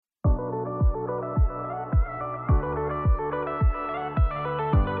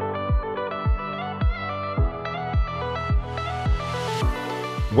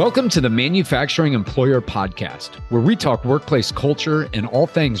Welcome to the Manufacturing Employer Podcast, where we talk workplace culture and all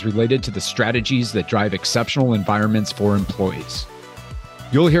things related to the strategies that drive exceptional environments for employees.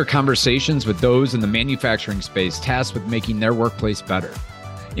 You'll hear conversations with those in the manufacturing space tasked with making their workplace better.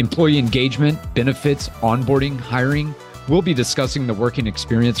 Employee engagement, benefits, onboarding, hiring. We'll be discussing the working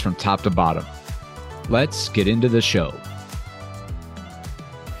experience from top to bottom. Let's get into the show.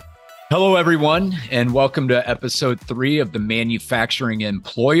 Hello, everyone, and welcome to episode 3 of the Manufacturing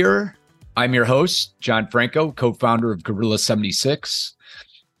Employer. I'm your host, John Franco, co-founder of Gorilla 76.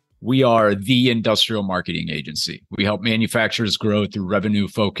 We are the industrial marketing agency. We help manufacturers grow through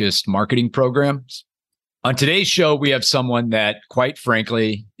revenue-focused marketing programs. On today's show, we have someone that, quite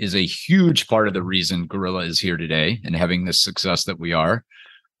frankly, is a huge part of the reason Gorilla is here today and having the success that we are.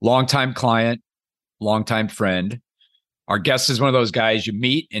 Longtime client, longtime friend. Our guest is one of those guys you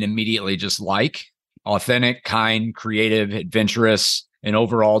meet and immediately just like. Authentic, kind, creative, adventurous, and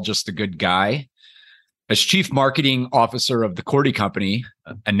overall just a good guy. As Chief Marketing Officer of the Korte Company,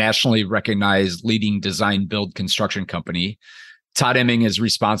 a nationally recognized leading design build construction company, Todd Imming is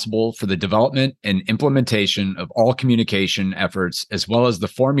responsible for the development and implementation of all communication efforts, as well as the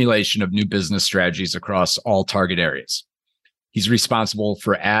formulation of new business strategies across all target areas. He's responsible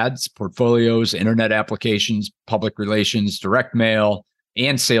for ads, portfolios, internet applications, public relations, direct mail,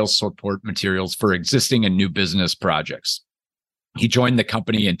 and sales support materials for existing and new business projects. He joined the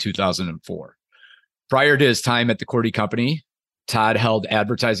company in 2004. Prior to his time at the Korte Company, Todd held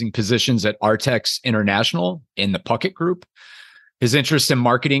advertising positions at Artex International and the Puckett Group. His interest in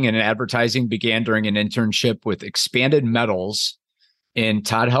marketing and advertising began during an internship with Expanded Metals in,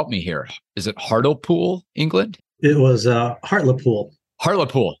 Todd, help me here. Is it Hartlepool, England? It was Hartlepool.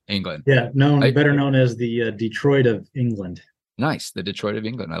 Hartlepool, England. Yeah, better known as the Detroit of England. Nice, the Detroit of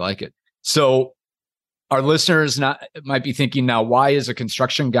England. I like it. So our listeners might be thinking now, why is a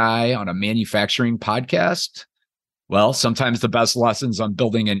construction guy on a manufacturing podcast? Well, sometimes the best lessons on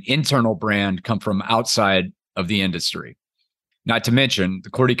building an internal brand come from outside of the industry. Not to mention, the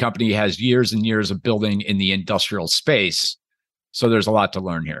Korte Company has years and years of building in the industrial space. So there's a lot to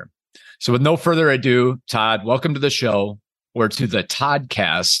learn here. So with no further ado, Todd, welcome to the show, or to the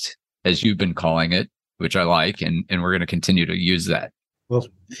Toddcast, as you've been calling it, which I like, and we're going to continue to use that. Well,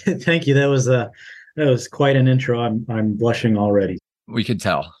 thank you. That was quite an intro. I'm blushing already. We can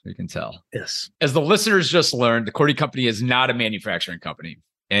tell. Yes. As the listeners just learned, the Korte Company is not a manufacturing company,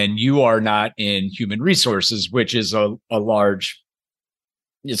 and you are not in human resources, which is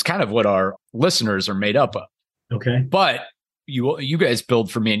it's kind of what our listeners are made up of. Okay. But you guys build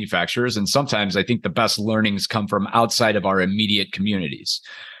for manufacturers, and sometimes I think the best learnings come from outside of our immediate communities.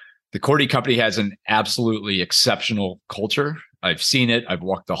 The Korte Company has an absolutely exceptional culture. I've seen it. I've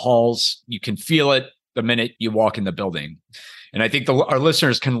walked the halls. You can feel it the minute you walk in the building. And I think our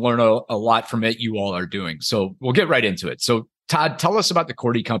listeners can learn a lot from it you all are doing. So we'll get right into it. So Todd, tell us about the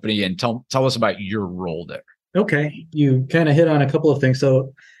Korte Company and tell us about your role there. Okay. You kind of hit on a couple of things.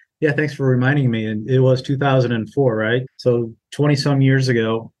 So yeah, thanks for reminding me. And it was 2004, right? So 20 some years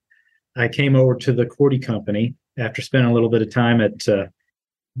ago, I came over to the Korte Company after spending a little bit of time at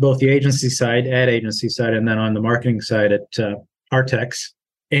both the ad agency side, and then on the marketing side at Artex.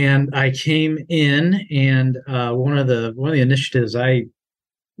 And I came in, and one of the initiatives I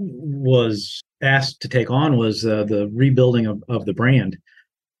was asked to take on was the rebuilding of the brand.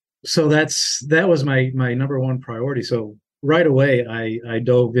 So that was my number one priority. So right away, I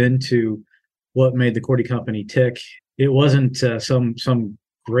dove into what made the Korte Company tick. It wasn't some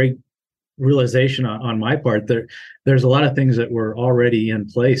great realization on my part. There's a lot of things that were already in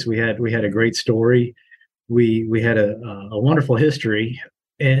place. We had a great story. We had a wonderful history,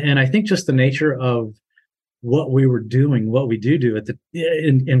 and I think just the nature of what we were doing, what we do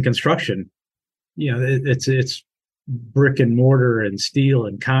in construction. You know, it's brick and mortar and steel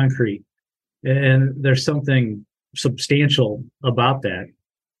and concrete, and there's something substantial about that,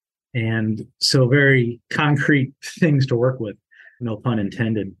 and so very concrete things to work with, no pun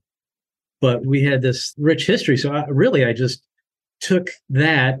intended. But we had this rich history, so I just took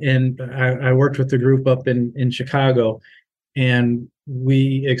that, and I worked with the group up in Chicago, and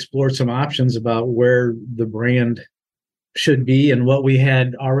we explored some options about where the brand should be and what we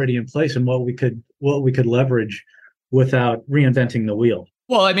had already in place and what we could leverage without reinventing the wheel.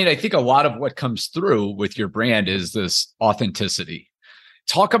 Well, I mean, I think a lot of what comes through with your brand is this authenticity.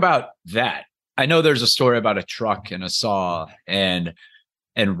 Talk about that. I know there's a story about a truck and a saw and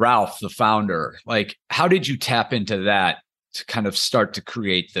Ralph, the founder. Like, how did you tap into that to kind of start to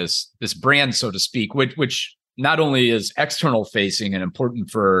create this brand, so to speak, which not only is external facing and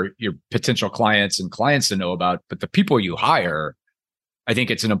important for your potential clients and clients to know about, but the people you hire I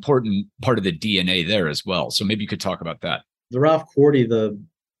think it's an important part of the DNA there as well. So maybe you could talk about that. The Ralph Korte,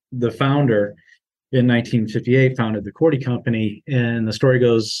 the founder in 1958, founded the Korte Company, and the story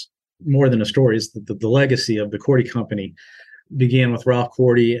goes more than a story. It's the legacy of the Korte Company began with Ralph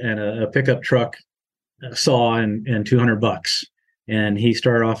Korte and a pickup truck, a saw, and $200. And he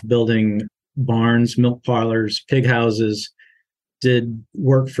started off building barns, milk parlors, pig houses, did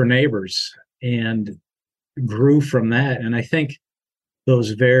work for neighbors, and grew from that. And I think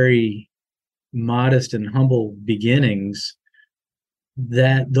those very modest and humble beginnings,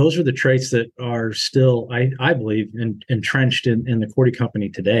 that those are the traits that are still, I believe, entrenched in the Korte Company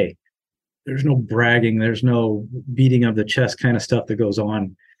today. There's no bragging, there's no beating of the chest kind of stuff that goes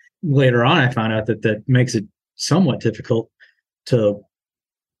on. Later on, I found out that makes it somewhat difficult to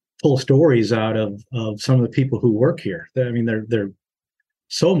pull stories out of some of the people who work here. I mean, they're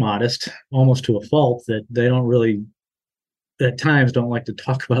so modest, almost to a fault, that they don't really, at times, don't like to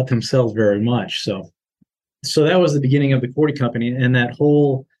talk about themselves very much. So that was the beginning of the Korte Company, and that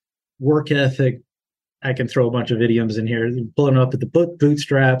whole work ethic. I can throw a bunch of idioms in here, pulling up at the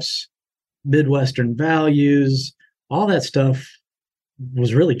bootstraps, Midwestern values, all that stuff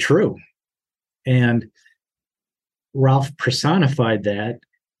was really true. And Ralph personified that,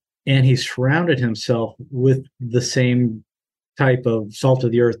 and he surrounded himself with the same type of salt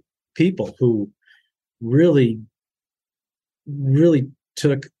of the earth people who really, really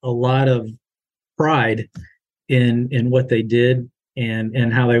took a lot of pride in what they did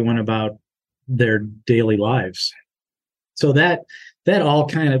and how they went about their daily lives. So that all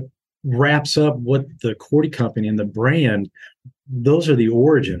kind of wraps up what the Korte Company and the brand, those are the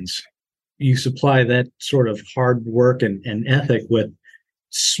origins. You supply that sort of hard work and ethic with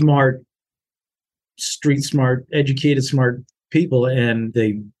smart, street smart, educated, smart people, and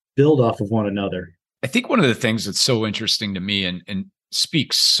they build off of one another. I think one of the things that's so interesting to me and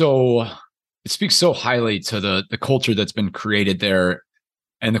speaks so highly to the culture that's been created there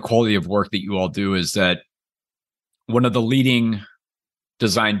and the quality of work that you all do is that one of the leading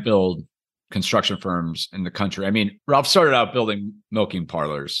design build construction firms in the country. I mean, Ralph started out building milking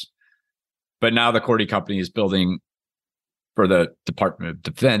parlors, but now the Korte Company is building for the Department of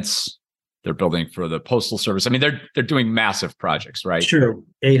Defense. They're building for the Postal Service. I mean, they're doing massive projects, right? Sure.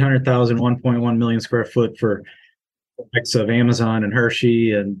 800,000, 1.1 million square foot for the likes of Amazon and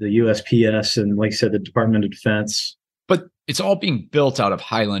Hershey and the USPS and, like I said, the Department of Defense. But it's all being built out of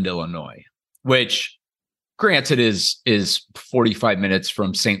Highland, Illinois, which granted is 45 minutes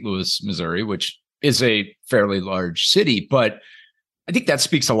from St. Louis, Missouri, which is a fairly large city. But I think that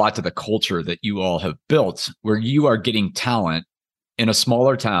speaks a lot to the culture that you all have built, where you are getting talent in a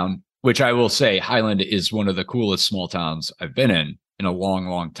smaller town, which I will say Highland is one of the coolest small towns I've been in a long,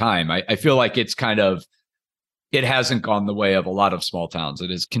 long time. I feel like it's kind of, it hasn't gone the way of a lot of small towns. It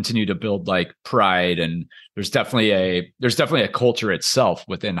has continued to build like pride, and there's definitely a culture itself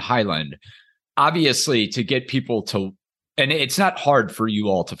within Highland. Obviously, to get people to, and it's not hard for you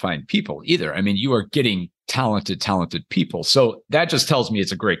all to find people either. I mean, you are getting talented people. So that just tells me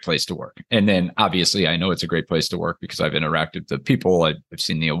it's a great place to work. And then obviously I know it's a great place to work because I've interacted with the people. I've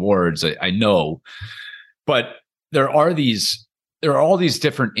seen the awards. I know, but there are all these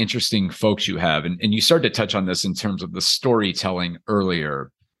different interesting folks you have. And you started to touch on this in terms of the storytelling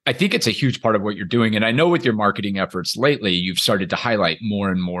earlier. I think it's a huge part of what you're doing. And I know with your marketing efforts lately, you've started to highlight more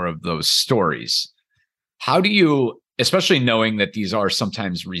and more of those stories. How do you, especially knowing that these are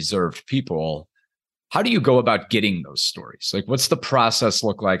sometimes reserved people, how do you go about getting those stories? Like, what's the process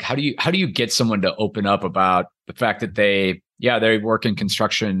look like? How do you get someone to open up about the fact that they work in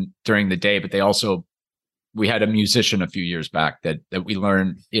construction during the day, but they also, we had a musician a few years back that we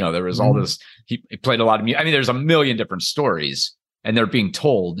learned, there was all this, he played a lot of music. I mean, there's a million different stories and they're being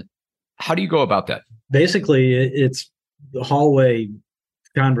told. How do you go about that? Basically, it's the hallway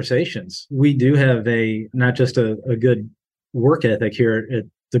conversations. We do have not just a good work ethic here at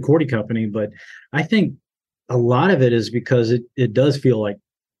the Korte Company, but I think a lot of it is because it does feel like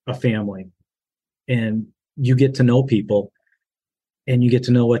a family, and you get to know people and you get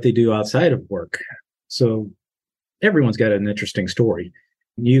to know what they do outside of work. So everyone's got an interesting story.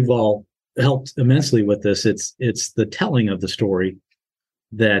 You've all helped immensely with this. It's the telling of the story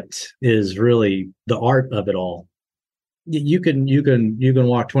that is really the art of it all. You can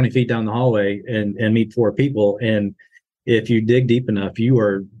walk 20 feet down the hallway and meet four people, and if you dig deep enough, you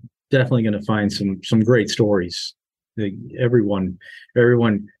are definitely going to find some great stories. Everyone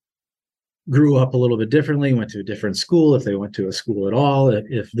grew up a little bit differently, went to a different school, if they went to a school at all,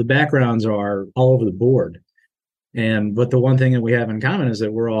 if the backgrounds are all over the board. But the one thing that we have in common is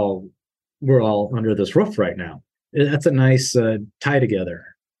that we're all under this roof right now. That's a nice tie together.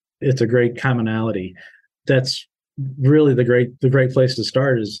 It's a great commonality. That's really the great place to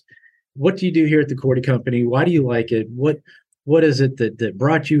start is what do you do here at the Korte Company? Why do you like it? What is it that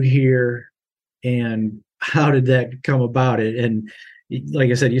brought you here? And how did that come about? It and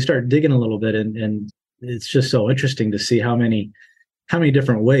like I said, you start digging a little bit, and it's just so interesting to see how many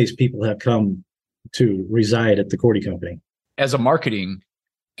different ways people have come to reside at the Korte Company. As a marketing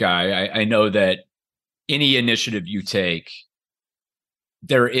guy, I know that any initiative you take,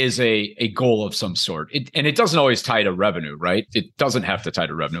 there is a goal of some sort. And it doesn't always tie to revenue, right? It doesn't have to tie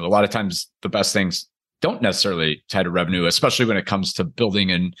to revenue. A lot of times the best things don't necessarily tie to revenue, especially when it comes to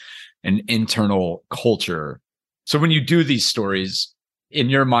building an internal culture. So when you do these stories, in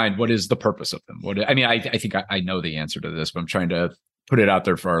your mind, what is the purpose of them? I think I know the answer to this, but I'm trying to put it out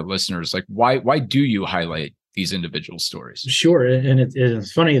there for our listeners. Like, why do you highlight these individual stories? Sure, and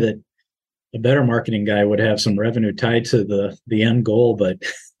it's funny that a better marketing guy would have some revenue tied to the end goal, but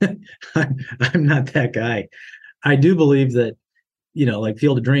I'm not that guy. I do believe that, like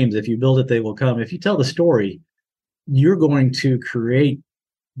Field of Dreams, if you build it, they will come. If you tell the story, you're going to create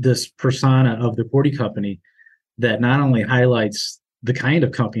this persona of the Korte Company that not only highlights the kind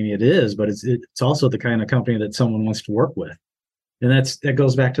of company it is, but it's also the kind of company that someone wants to work with. And that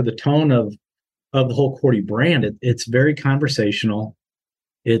goes back to the tone of the whole Korte brand. It's very conversational.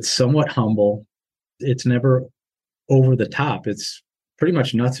 It's somewhat humble. It's never over the top. It's pretty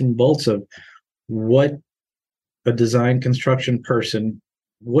much nuts and bolts of what a design construction person,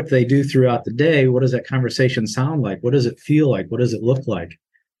 what they do throughout the day. What does that conversation sound like? What does it feel like? What does it look like?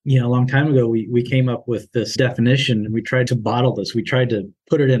 A long time ago, we came up with this definition, and we tried to bottle this. We tried to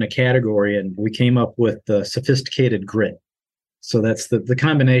put it in a category, and we came up with the sophisticated grit. So that's the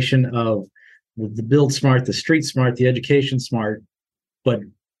combination of the build smart, the street smart, the education smart, but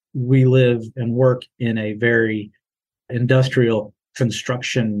we live and work in a very industrial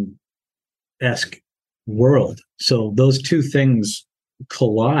construction-esque world. So those two things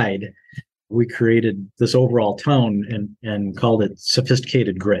collide. We created this overall tone and called it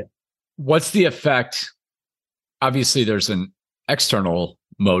sophisticated grit. What's the effect? Obviously, there's an external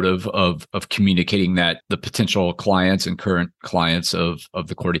motive of communicating that the potential clients and current clients of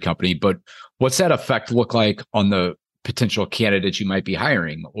the Korte Company, but what's that effect look like on the potential candidates you might be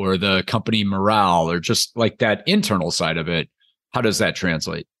hiring, or the company morale, or just like that internal side of it? How does that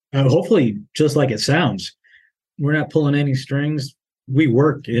translate? Hopefully, just like it sounds, we're not pulling any strings. We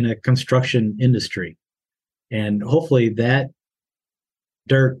work in a construction industry, and hopefully that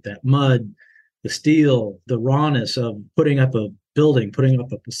dirt, that mud, the steel, the rawness of putting up a building, putting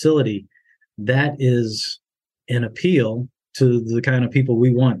up a facility, that is an appeal to the kind of people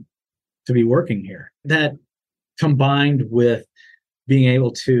we want to be working here. That combined with being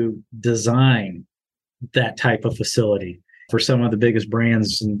able to design that type of facility for some of the biggest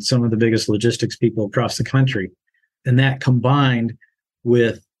brands and some of the biggest logistics people across the country. And that combined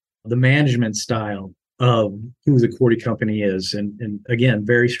with the management style of who the Korte Company is. And again,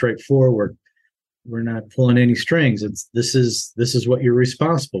 very straightforward. We're not pulling any strings. This is what you're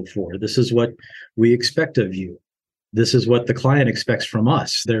responsible for. This is what we expect of you. This is what the client expects from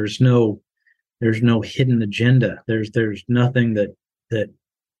us. There's no hidden agenda. There's nothing that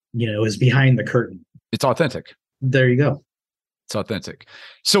is behind the curtain. It's authentic. There you go. It's authentic.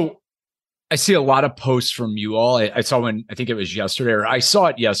 So I see a lot of posts from you all. I saw one, I think it was yesterday, or I saw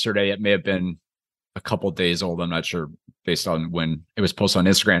it yesterday. It may have been a couple of days old. I'm not sure based on when it was posted on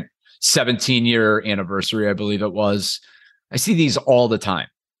Instagram. 17-year anniversary, I believe it was. I see these all the time.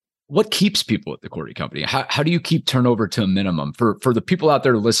 What keeps people at the Korte Company? How do you keep turnover to a minimum for the people out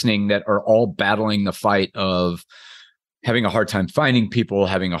there listening that are all battling the fight of having a hard time finding people,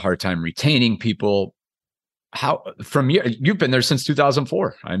 having a hard time retaining people? How from you've been there since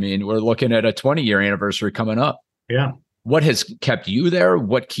 2004. I mean, we're looking at a 20-year anniversary coming up. Yeah. What has kept you there?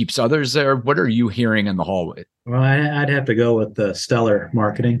 What keeps others there? What are you hearing in the hallway? Well, I'd have to go with the stellar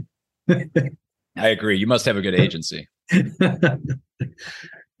marketing. I agree. You must have a good agency.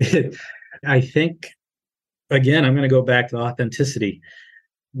 I think, again, I'm going to go back to authenticity.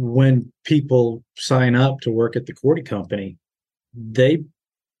 When people sign up to work at the Korte Company, they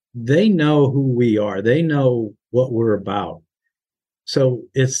know who we are. They know what we're about. So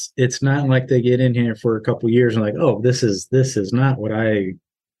it's not like they get in here for a couple of years and like, oh, this is not what I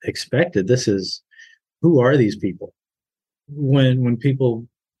expected. This is, who are these people? When people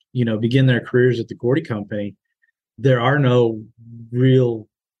begin their careers at the Korte Company, there are no real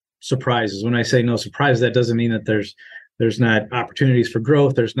surprises. When I say no surprise, that doesn't mean that there's not opportunities for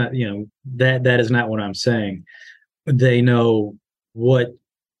growth. There's not, that is not what I'm saying. They know what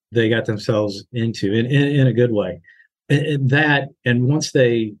they got themselves into in a good way. And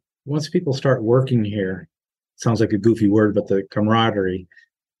once people start working here, sounds like a goofy word, but the camaraderie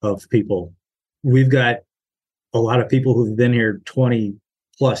of people. We've got a lot of people who've been here 20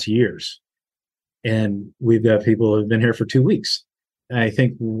 plus years, and we've got people who've been here for 2 weeks. And I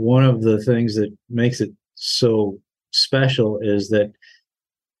think one of the things that makes it so special is that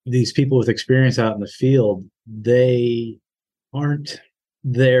these people with experience out in the field, they aren't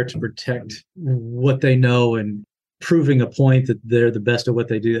there to protect what they know and proving a point that they're the best at what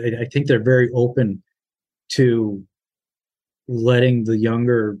they do. I think they're very open to letting the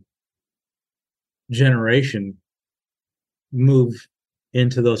younger generation move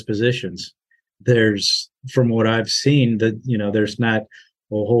into those positions. There's, from what I've seen, that there's not a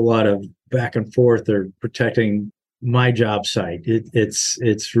whole lot of back and forth or protecting my job site.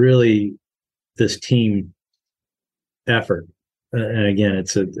 It's really this team effort. And again,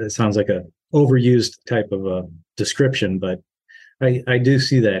 it sounds like a overused type of a description, but I do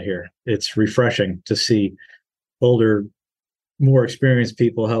see that here. It's refreshing to see older, more experienced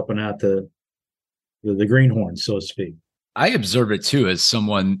people helping out the greenhorns, so to speak. I observe it too as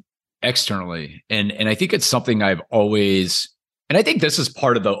someone externally. And I think it's something I've always, and I think this is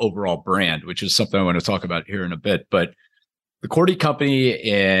part of the overall brand, which is something I want to talk about here in a bit. But the Korte company,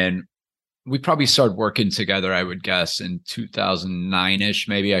 and we probably started working together, I would guess, in 2009-ish.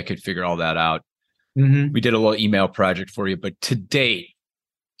 Maybe I could figure all that out. Mm-hmm. We did a little email project for you. But to date,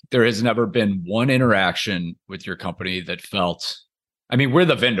 there has never been one interaction with your company that felt, I mean, we're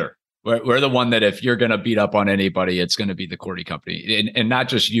the vendor. We're the one that if you're going to beat up on anybody, it's going to be the Korte company. And not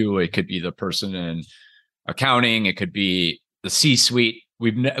just you, it could be the person in accounting. It could be the C-suite.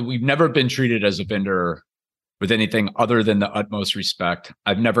 We've never been treated as a vendor with anything other than the utmost respect.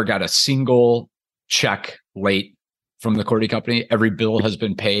 I've never got a single check late from the Korte company. Every bill has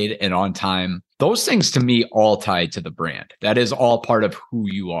been paid and on time. Those things to me all tied to the brand. That is all part of who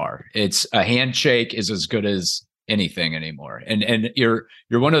you are. It's a handshake is as good as anything anymore. And you're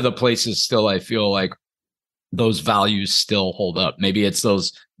one of the places still, I feel like those values still hold up. Maybe it's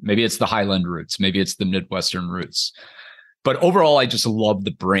the Highland roots, maybe it's the Midwestern roots. But overall, I just love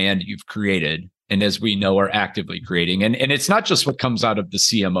the brand you've created. And as we know, are actively creating. And it's not just what comes out of the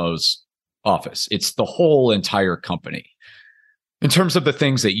CMO's office. It's the whole entire company. In terms of the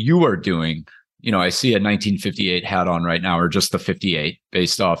things that you are doing, I see a 1958 hat on right now, or just the 58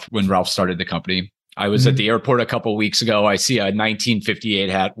 based off when Ralph started the company. I was at the airport a couple of weeks ago. I see a 1958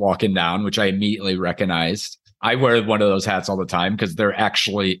 hat walking down, which I immediately recognized. I wear one of those hats all the time because they're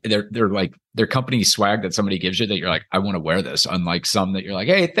like they're company swag that somebody gives you that you're like, I want to wear this. Unlike some that you're like,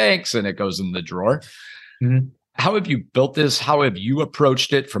 hey, thanks, and it goes in the drawer. Mm-hmm. How have you built this? How have you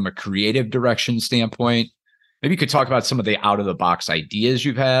approached it from a creative direction standpoint? Maybe you could talk about some of the out of the box ideas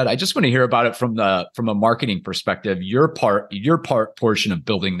you've had. I just want to hear about it from a marketing perspective. Your portion of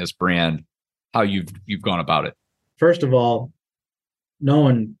building this brand, how you've gone about it. First of all, no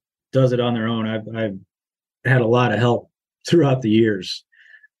one does it on their own. I've had a lot of help throughout the years.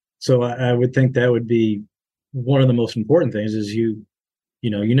 So I would think that would be one of the most important things is you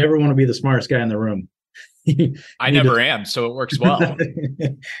never want to be the smartest guy in the room. I never am, so it works well.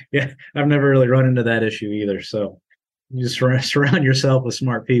 Yeah, I've never really run into that issue either. So you just surround yourself with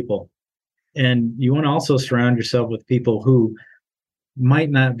smart people. And you want to also surround yourself with people who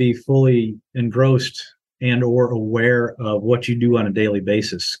might not be fully engrossed and or aware of what you do on a daily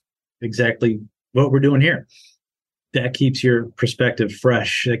basis. Exactly what we're doing here. That keeps your perspective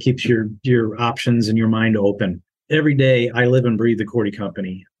fresh. That keeps your options and your mind open. Every day I live and breathe the Korte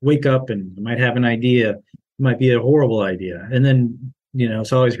company. Wake up and I might have an idea. It might be a horrible idea. And then,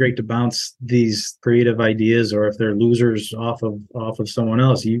 it's always great to bounce these creative ideas, or if they're losers off of someone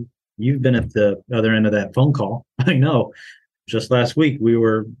else. You've been at the other end of that phone call. I know. Just last week we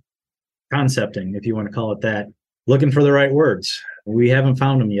were concepting, if you want to call it that, looking for the right words. We haven't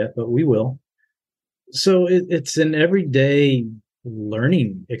found them yet, but we will. So it's an everyday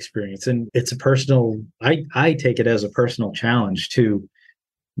learning experience, and it's a personal, I take it as a personal challenge to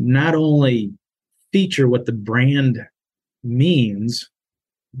not only feature what the brand means,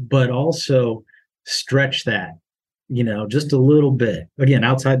 but also stretch that, just a little bit, again,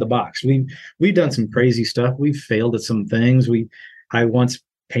 outside the box. We've done some crazy stuff. We've failed at some things. I once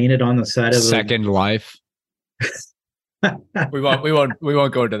painted on the side of Second Life. we won't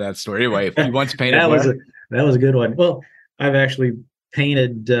go into that story. Anyway, you once painted that was a good one. Well, I've actually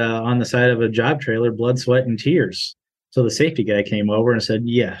painted on the side of a job trailer, blood, sweat, and tears. So the safety guy came over and said,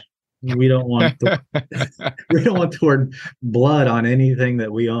 "Yeah, we don't want we don't want the word blood on anything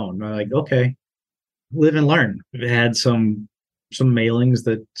that we own." I'm like, okay, live and learn. We've had some some mailings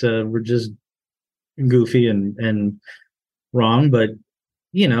that were just goofy and wrong, but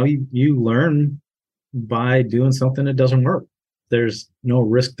you learn by doing something that doesn't work. There's no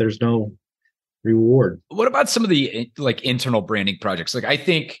risk, there's no reward. What about some of the like internal branding projects? Like I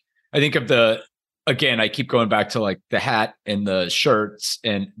think of again, I keep going back to like the hat and the shirts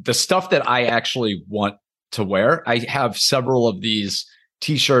and the stuff that I actually want to wear. I have several of these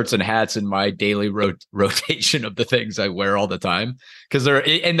t-shirts and hats in my daily rotation of the things I wear all the time. Cause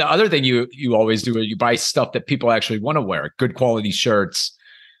and the other thing you always do is you buy stuff that people actually want to wear, good quality shirts.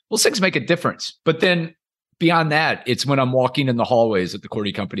 Those things make a difference. But then beyond that, it's when I'm walking in the hallways at the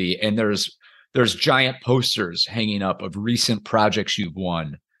Korte company and there's giant posters hanging up of recent projects you've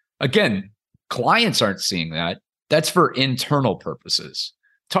won. Again, clients aren't seeing that. That's for internal purposes.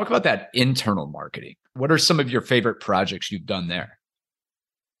 Talk about that internal marketing. What are some of your favorite projects you've done there?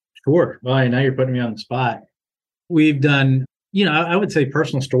 Sure. Well, now you're putting me on the spot. We've done, I would say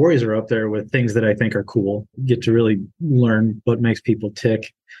personal stories are up there with things that I think are cool. Get to really learn what makes people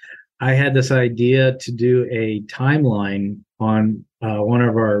tick. I had this idea to do a timeline on one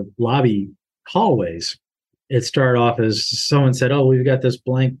of our lobby hallways. It started off as someone said, "Oh, we've got this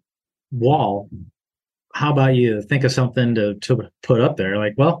blank wall. How about you think of something to put up there?"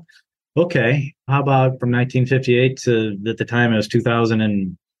 Like, well, okay. How about from 1958 to at the time it was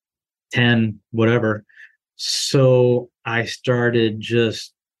 2010, whatever. So I started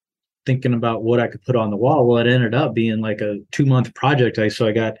just thinking about what I could put on the wall. Well, it ended up being like a 2-month project. So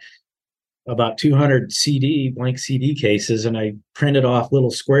I got about 200 blank CD cases, and I printed off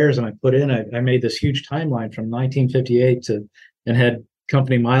little squares and I put in, I made this huge timeline from 1958 and had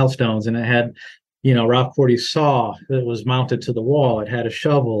company milestones, and it had, Ralph Korte's saw that was mounted to the wall. It had a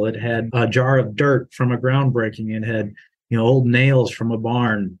shovel. It had a jar of dirt from a groundbreaking. It had, old nails from a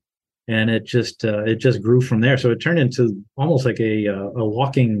barn, and it just grew from there. So it turned into almost like a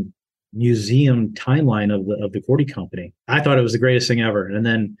walking museum timeline of the Korte company. I thought it was the greatest thing ever. And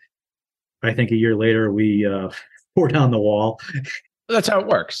then I think a year later we tore down the wall. That's how it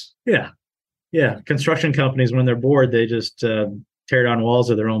works. Yeah. Construction companies, when they're bored, they just tear down walls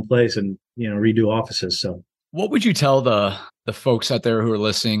of their own place and redo offices. So, what would you tell the folks out there who are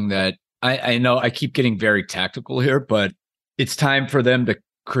listening that I know I keep getting very tactical here, but it's time for them to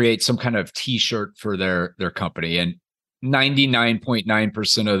create some kind of t-shirt for their company, and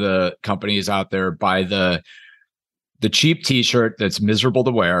 99.9% of the companies out there buy the cheap t-shirt that's miserable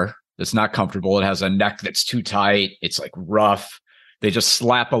to wear. It's not comfortable. It has a neck that's too tight. It's like rough. They just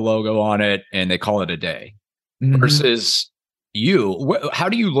slap a logo on it and they call it a day. Mm-hmm. Versus how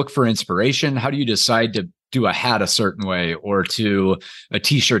do you look for inspiration? How do you decide to do a hat a certain way or to a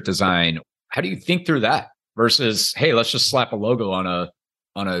t-shirt design? How do you think through that versus, hey, let's just slap a logo on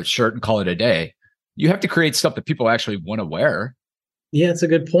a shirt and call it a day? You have to create stuff that people actually want to wear. Yeah, it's a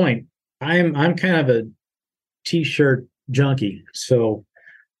good point. I'm kind of a t-shirt junkie. So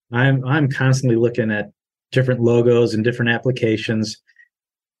I'm constantly looking at different logos and different applications,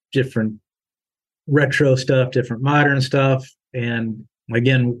 different retro stuff, different modern stuff. And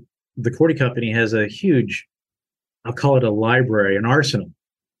again, the Korte company has a huge, I'll call it a library, an arsenal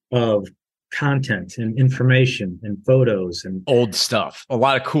of content and information and photos and old stuff. A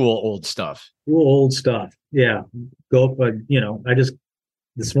lot of cool old stuff. Cool old stuff. Yeah. Go up,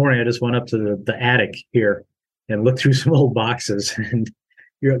 this morning I just went up to the attic here and looked through some old boxes, and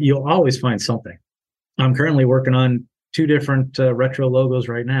you'll always find something. I'm currently working on 2 different retro logos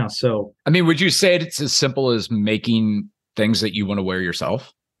right now. So, I mean, would you say it's as simple as making things that you want to wear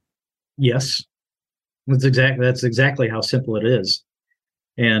yourself? Yes, that's exactly how simple it is.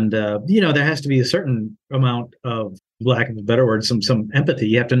 And there has to be a certain amount of, lack of a better word, some empathy.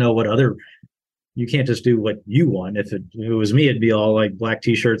 You have to know you can't just do what you want. If it was me, it'd be all like black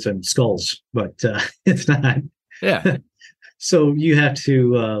t-shirts and skulls, but it's not. Yeah. So you have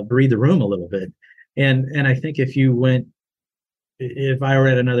to read the room a little bit. And I think if I were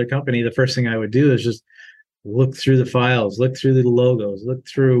at another company, the first thing I would do is just look through the files, look through the logos, look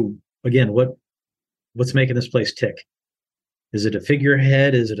through, again, what's making this place tick. Is it a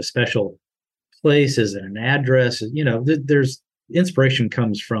figurehead? Is it a special place? Is it an address? There's inspiration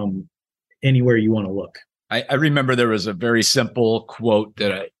comes from anywhere you want to look. I remember there was a very simple quote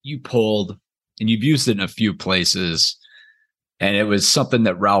that you pulled, and you've used it in a few places. And it was something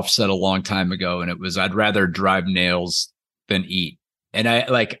that Ralph said a long time ago. And it was, I'd rather drive nails than eat. And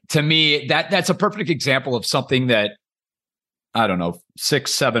to me, that's a perfect example of something that, I don't know,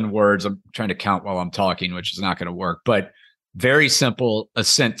 6, 7 words. I'm trying to count while I'm talking, which is not going to work, but very simple, a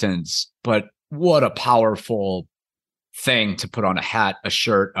sentence, but what a powerful thing to put on a hat, a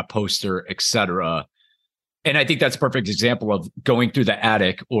shirt, a poster, etc. And I think that's a perfect example of going through the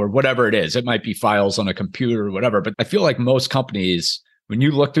attic or whatever it is. It might be files on a computer or whatever. But I feel like most companies, when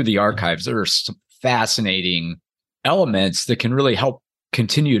you look through the archives, there are some fascinating elements that can really help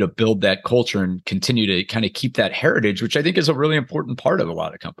continue to build that culture and continue to kind of keep that heritage, which I think is a really important part of a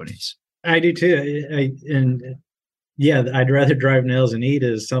lot of companies. I do too. And yeah, I'd rather drive nails and eat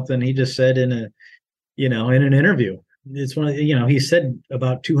is something he just said in in an interview. It's one of, he said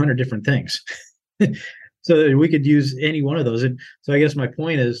about 200 different things. So we could use any one of those. And so I guess my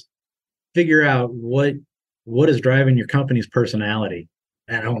point is figure out what is driving your company's personality.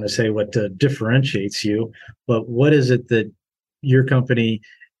 And I don't want to say what differentiates you, but what is it that your company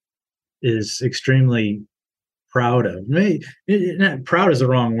is extremely proud of? Maybe not proud is the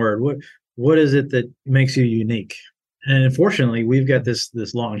wrong word. What is it that makes you unique? And unfortunately, we've got this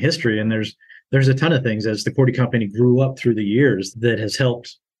long history, and there's a ton of things as the Korte company grew up through the years that has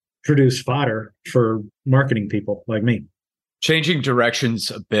helped produce fodder for marketing people like me. Changing directions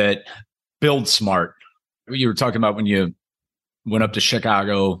a bit, build smart. You were talking about when you went up to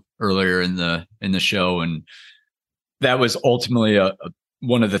Chicago earlier in the show, and that was ultimately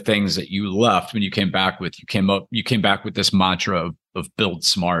one of the things that you left when you came back with. You came back with this mantra of build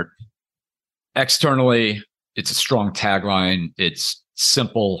smart. Externally, it's a strong tagline. It's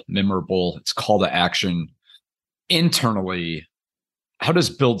simple, memorable. It's call to action. Internally, how does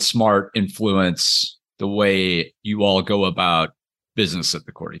build smart influence the way you all go about business at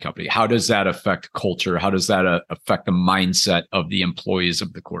the Korte company? How does that affect culture? How does that affect the mindset of the employees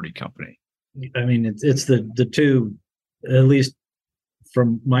of the Korte company? I mean, it's the two, at least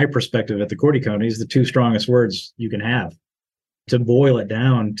from my perspective at the Korte company, is the two strongest words you can have. To boil it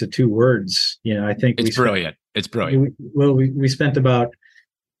down to two words, I think it's brilliant. It's brilliant. We spent about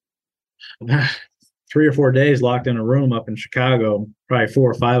 3 or 4 days locked in a room up in Chicago, probably 4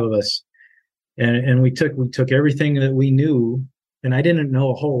 or 5 of us. And we took everything that we knew. And I didn't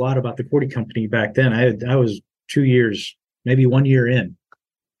know a whole lot about the Korte company back then. I was 2 years, maybe 1 year in.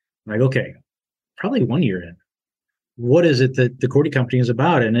 I'm like, okay, probably 1 year in. What is it that the Korte company is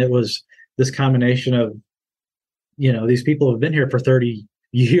about? And it was this combination of, these people have been here for 30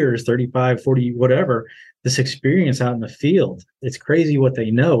 years, 35, 40, whatever, this experience out in the field. It's crazy what they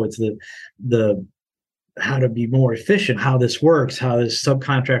know. It's the how to be more efficient, how this works, how this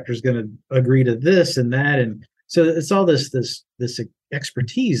subcontractor is going to agree to this and that. And so it's all this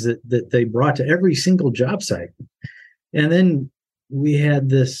expertise that they brought to every single job site. And then we had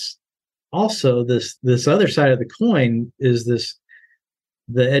this other side of the coin is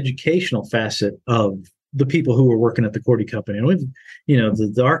the educational facet of the people who were working at the Korte company. And we've,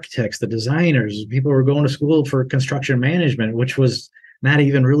 the architects, the designers, people who were going to school for construction management, which was not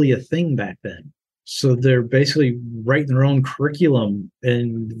even really a thing back then. So they're basically writing their own curriculum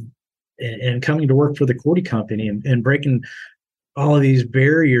and coming to work for the Korte company and breaking all of these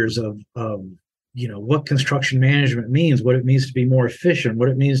barriers of what construction management means, what it means to be more efficient, what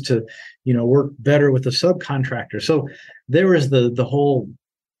it means to, work better with the subcontractor. So there was the whole,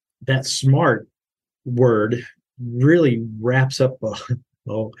 that smart word really wraps up a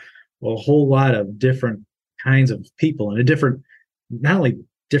whole lot of different kinds of people and not only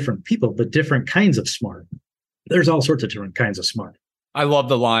different people, but different kinds of smart. There's all sorts of different kinds of smart. I love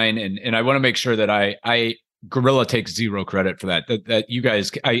the line, and I want to make sure that I Gorilla takes zero credit for that. That you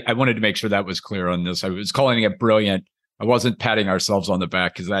guys, I wanted to make sure that was clear on this. I was calling it brilliant. I wasn't patting ourselves on the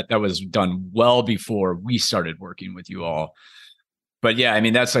back because that was done well before we started working with you all. But yeah, I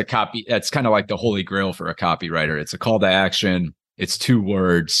mean, that's a copy. That's kind of like the holy grail for a copywriter. It's a call to action. It's 2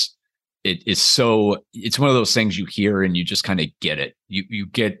 words. It's one of those things you hear and you just kind of get it. You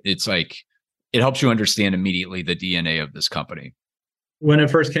get, it's like, it helps you understand immediately the DNA of this company. When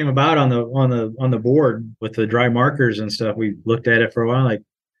it first came about on the board with the dry markers and stuff, we looked at it for a while, like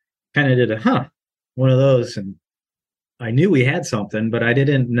kind of did one of those. And I knew we had something, but I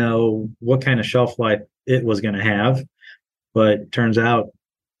didn't know what kind of shelf life it was going to have. But it turns out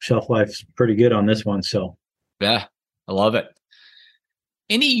shelf life's pretty good on this one. So yeah, I love it.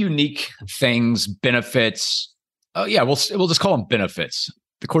 Any unique things, benefits? Oh yeah, we'll just call them benefits.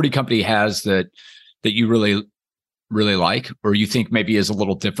 The Korte company has that you really, really like, or you think maybe is a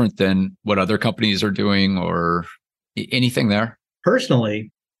little different than what other companies are doing, or anything there?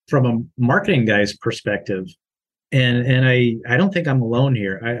 Personally, from a marketing guy's perspective, and I don't think I'm alone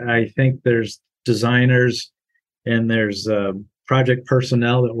here. I think there's designers and there's project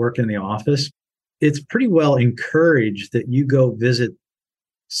personnel that work in the office. It's pretty well encouraged that you go visit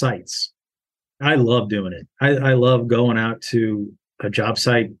sites. I love doing it. I love going out to a job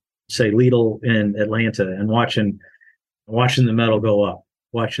site, say Lidl in Atlanta, and watching the metal go up.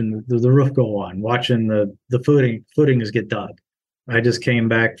 watching the roof go on, watching the footings get dug. I just came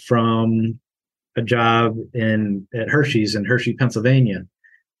back from a job at Hershey's in Hershey, Pennsylvania,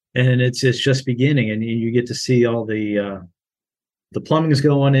 and it's just beginning, and you get to see all the plumbing's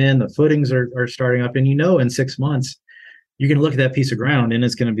going in, the footings are starting up, and in 6 months you're going to look at that piece of ground and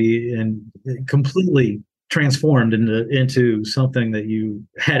it's going to be completely transformed into something that you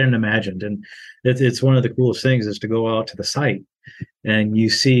hadn't imagined. And it's one of the coolest things is to go out to the site and you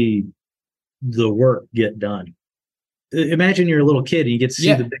see the work get done. Imagine you're a little kid and you get to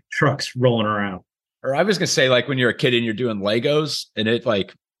see the big trucks rolling around. Or I was going to say, like when you're a kid and you're doing Legos and it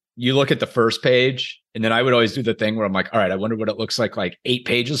like, you look at the first page and then I would always do the thing where I'm like, all right, I wonder what it looks like 8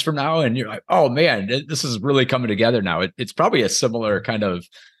 pages from now. And you're like, oh man, this is really coming together now. It's probably a similar kind of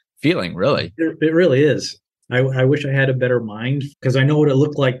feeling, really. It really is. I wish I had a better mind because I know what it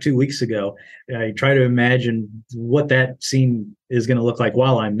looked like 2 weeks ago. I try to imagine what that scene is going to look like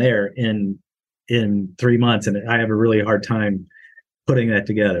while I'm there in 3 months. And I have a really hard time putting that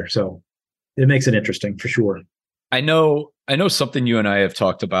together. So it makes it interesting for sure. I know something you and I have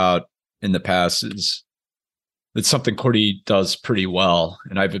talked about in the past is that something Korte does pretty well,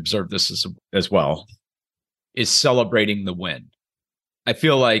 and I've observed this as well, is celebrating the win. I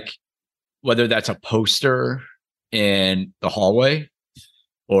feel like whether that's a poster in the hallway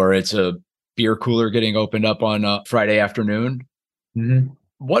or it's a beer cooler getting opened up on a Friday afternoon,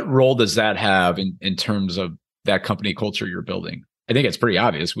 what role does that have in terms of that company culture you're building? I think it's pretty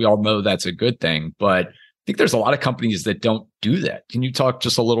obvious. We all know that's a good thing, but I think there's a lot of companies that don't do that. Can you talk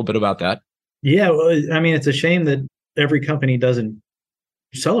just a little bit about that? Yeah, well, I mean, it's a shame that every company doesn't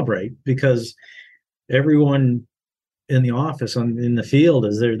celebrate because everyone in the office in the field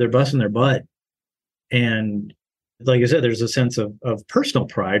is they're busting their butt. And like I said, there's a sense of personal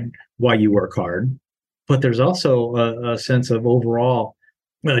pride why you work hard, but there's also a sense of overall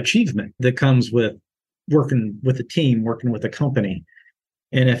achievement that comes with working with a team, working with a company.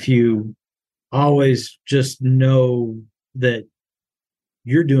 And if you always just know that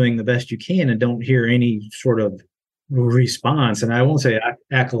you're doing the best you can and don't hear any sort of response, and I won't say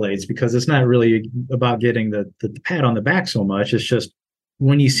accolades because it's not really about getting the pat on the back so much. It's just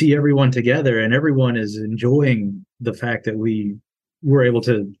when you see everyone together and everyone is enjoying the fact that we were able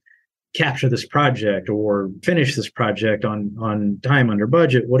to capture this project or finish this project on time, under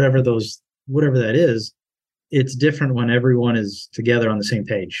budget, whatever that is. It's different when everyone is together on the same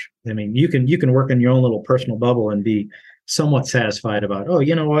page. I mean, you can work in your own little personal bubble and be somewhat satisfied about, oh,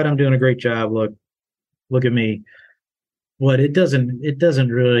 you know what, I'm doing a great job. Look at me. But it doesn't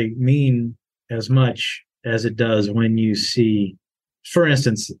really mean as much as it does when you see, for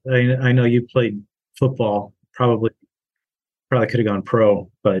instance, I know you played football, probably could have gone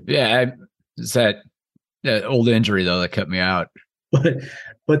pro, but yeah, it's that old injury though that kept me out.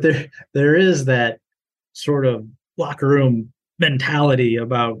 But there is that sort of locker room mentality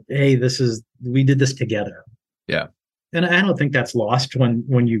about, hey, we did this together. Yeah. And I don't think that's lost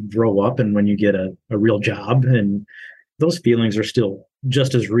when you grow up and when you get a real job, and those feelings are still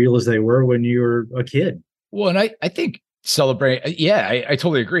just as real as they were when you were a kid. Well, and I think celebrate. Yeah, I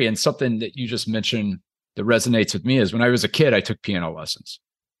totally agree. And something that you just mentioned that resonates with me is when I was a kid, I took piano lessons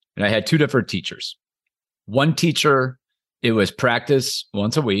and I had 2 different teachers. One teacher, it was practice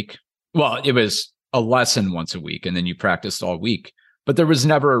once a week. Well, it was a lesson once a week, and then you practiced all week, but there was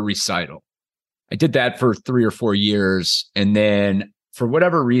never a recital. I did that for 3 or 4 years. And then for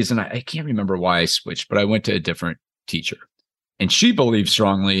whatever reason, I can't remember why I switched, but I went to a different teacher and she believed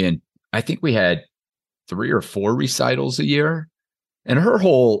strongly. And I think we had 3 or 4 recitals a year. And her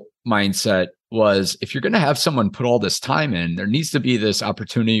whole mindset was, if you're going to have someone put all this time in, there needs to be this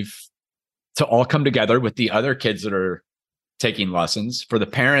opportunity to all come together with the other kids that are taking lessons, for the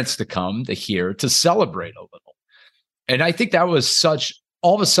parents to come to hear, to celebrate a little. And I think that was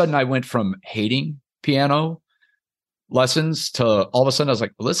all of a sudden I went from hating piano lessons to all of a sudden I was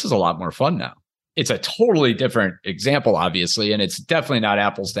like, well, this is a lot more fun now. It's a totally different example, obviously, and it's definitely not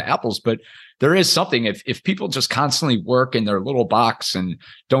apples to apples, but there is something, if people just constantly work in their little box and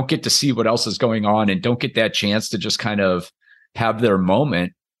don't get to see what else is going on and don't get that chance to just kind of have their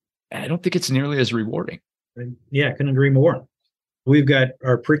moment, I don't think it's nearly as rewarding. Yeah, I couldn't agree more. We've got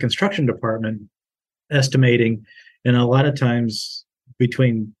our pre-construction department estimating, and a lot of times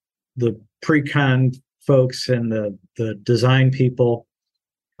between the pre-con folks and the design people,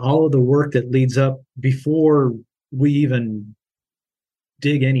 all of the work that leads up before we even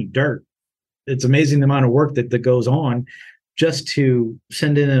dig any dirt. It's amazing the amount of work that goes on just to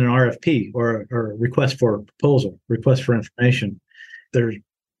send in an RFP or request for a proposal, request for information. There's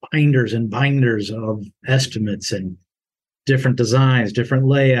binders and binders of estimates and different designs, different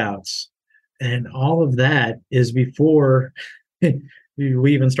layouts. And all of that is before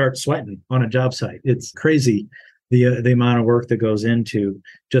we even start sweating on a job site. It's crazy the amount of work that goes into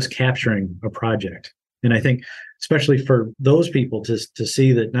just capturing a project. And I think, especially for those people to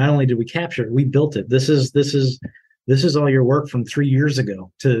see that not only did we capture it, we built it. This is all your work from 3 years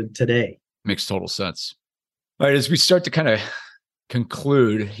ago to today. Makes total sense. All right, as we start to kind of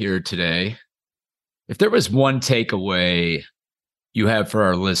conclude here today, if there was one takeaway you have for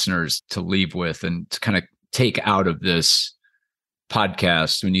our listeners to leave with and to kind of take out of this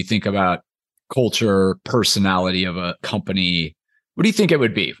podcast, when you think about culture, personality of a company, what do you think it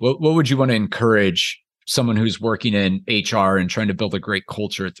would be? What would you want to encourage someone who's working in HR and trying to build a great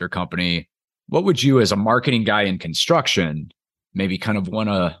culture at their company? What would you, as a marketing guy in construction, maybe kind of want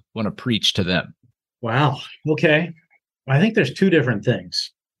to preach to them? Wow. Okay. I think there's two different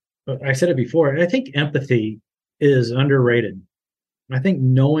things. I said it before. I think empathy is underrated. I think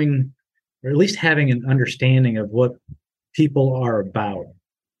knowing, or at least having an understanding of what people are about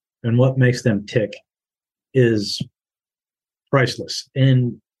and what makes them tick is priceless.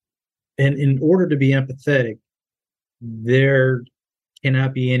 And in order to be empathetic, there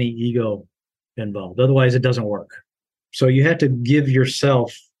cannot be any ego involved. Otherwise, it doesn't work. So you have to give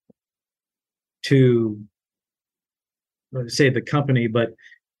yourself to, let's say, the company, but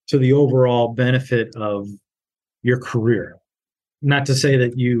to the overall benefit of your career. Not to say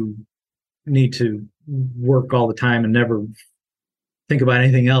that you need to work all the time and never think about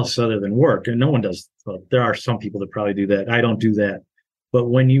anything else other than work. And no one does. Well, there are some people that probably do that. I don't do that. But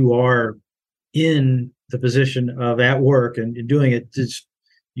when you are in the position of at work and doing it,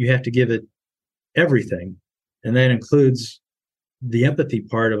 you have to give it everything. And that includes the empathy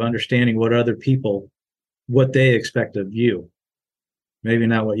part of understanding what other people, what they expect of you. Maybe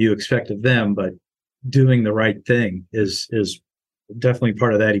not what you expect of them, but doing the right thing is definitely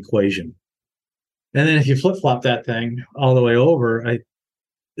part of that equation. And then if you flip-flop that thing all the way over,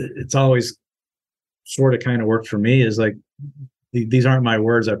 it's always sort of kind of worked for me, is like, these aren't my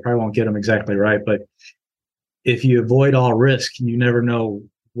words. I probably won't get them exactly right, but if you avoid all risk, you never know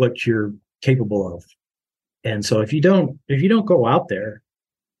what you're capable of. And so if you don't go out there,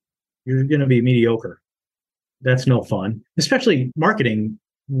 you're going to be mediocre. That's no fun. Especially marketing,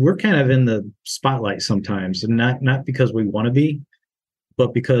 we're kind of in the spotlight sometimes, and not because we want to be,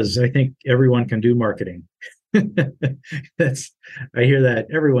 but because I think everyone can do marketing. I hear that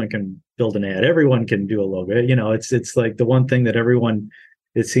everyone can build an ad, everyone can do a logo. It's like the one thing that everyone,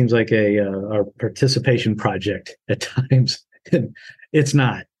 it seems like a participation project at times. It's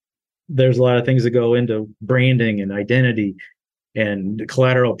not. There's a lot of things that go into branding and identity and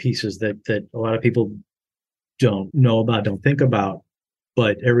collateral pieces that a lot of people don't know about, don't think about.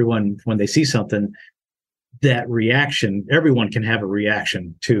 But everyone, when they see something, that reaction, everyone can have a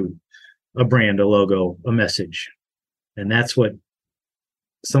reaction to a brand, a logo, a message. And that's what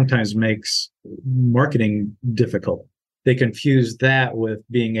sometimes makes marketing difficult. They confuse that with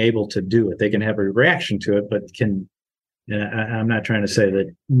being able to do it. They can have a reaction to it, but I'm not trying to say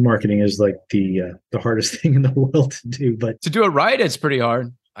that marketing is like the hardest thing in the world to do, but to do it right, it's pretty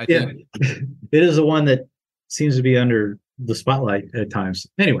hard. I think it is the one that seems to be under the spotlight at times.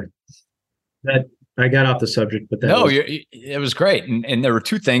 Anyway, that I got off the subject, but it was great. And there were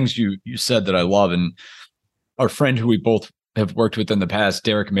two things you said that I love. And our friend who we both have worked with in the past,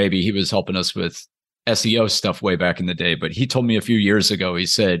 Derek, maybe he was helping us with SEO stuff way back in the day, but he told me a few years ago, he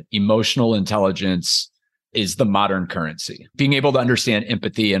said, emotional intelligence is the modern currency, being able to understand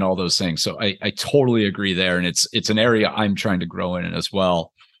empathy and all those things. So I totally agree there. And it's an area I'm trying to grow in as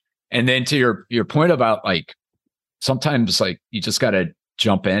well. And then to your point about like, sometimes like you just got to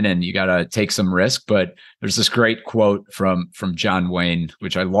jump in and you got to take some risk. But there's this great quote from John Wayne,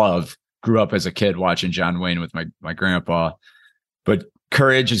 which I love. Grew up as a kid watching John Wayne with my grandpa. But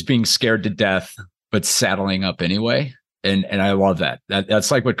courage is being scared to death, but saddling up anyway. And I love that.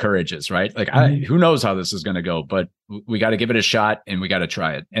 That's like what courage is, right? Like who knows how this is going to go, but we got to give it a shot and we got to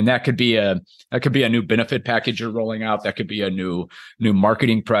try it. And that could be a new benefit package you're rolling out. That could be a new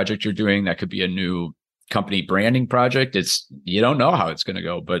marketing project you're doing. That could be a new company branding project. You don't know how it's going to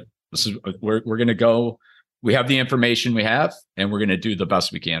go, but we're going to go. We have the information we have, and we're going to do the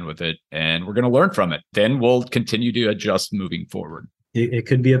best we can with it, and we're going to learn from it. Then we'll continue to adjust moving forward. It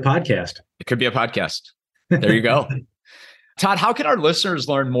could be a podcast. It could be a podcast. There you go. Todd, how can our listeners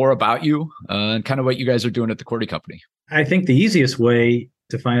learn more about you and kind of what you guys are doing at the Korte Company? I think the easiest way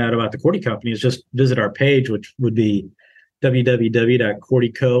to find out about the Korte Company is just visit our page, which would be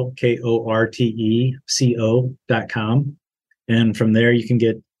www.korteco.com. And from there, you can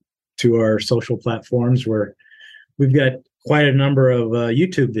get to our social platforms where we've got quite a number of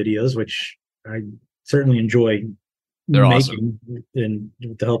YouTube videos, which I certainly enjoy They're making, awesome. and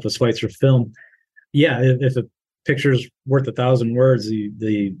with the help of Schweitzer Film. Yeah, if a picture's worth 1,000 words,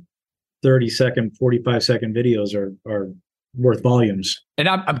 the 30-second, 45-second videos are worth volumes. And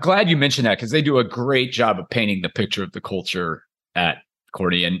I'm glad you mentioned that, because they do a great job of painting the picture of the culture at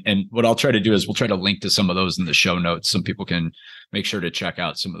Korte. And what I'll try to do is we'll try to link to some of those in the show notes. Some people can make sure to check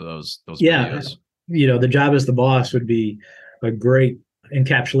out some of those videos. The job as the boss would be a great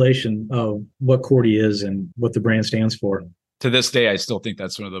encapsulation of what Korte is and what the brand stands for. To this day, I still think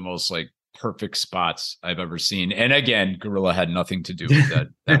that's one of the most like perfect spots I've ever seen. And again, Gorilla had nothing to do with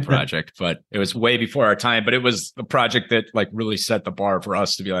that project, but it was way before our time. But it was the project that like really set the bar for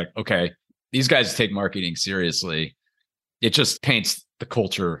us to be like, okay, these guys take marketing seriously. It just paints the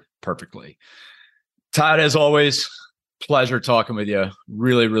culture perfectly. Todd, as always, pleasure talking with you.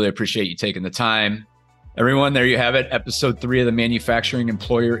 Really, really appreciate you taking the time. Everyone, there you have it. Episode 3 of The Manufacturing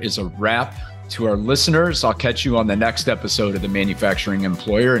Employer is a wrap. To our listeners, I'll catch you on the next episode of The Manufacturing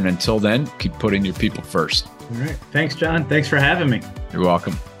Employer. And until then, keep putting your people first. All right. Thanks, John. Thanks for having me. You're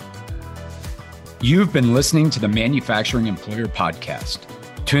welcome. You've been listening to the Manufacturing Employer podcast.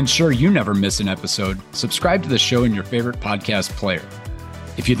 To ensure you never miss an episode, subscribe to the show in your favorite podcast player.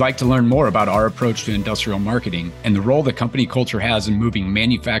 If you'd like to learn more about our approach to industrial marketing and the role that company culture has in moving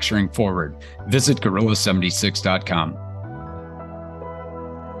manufacturing forward, visit gorilla76.com.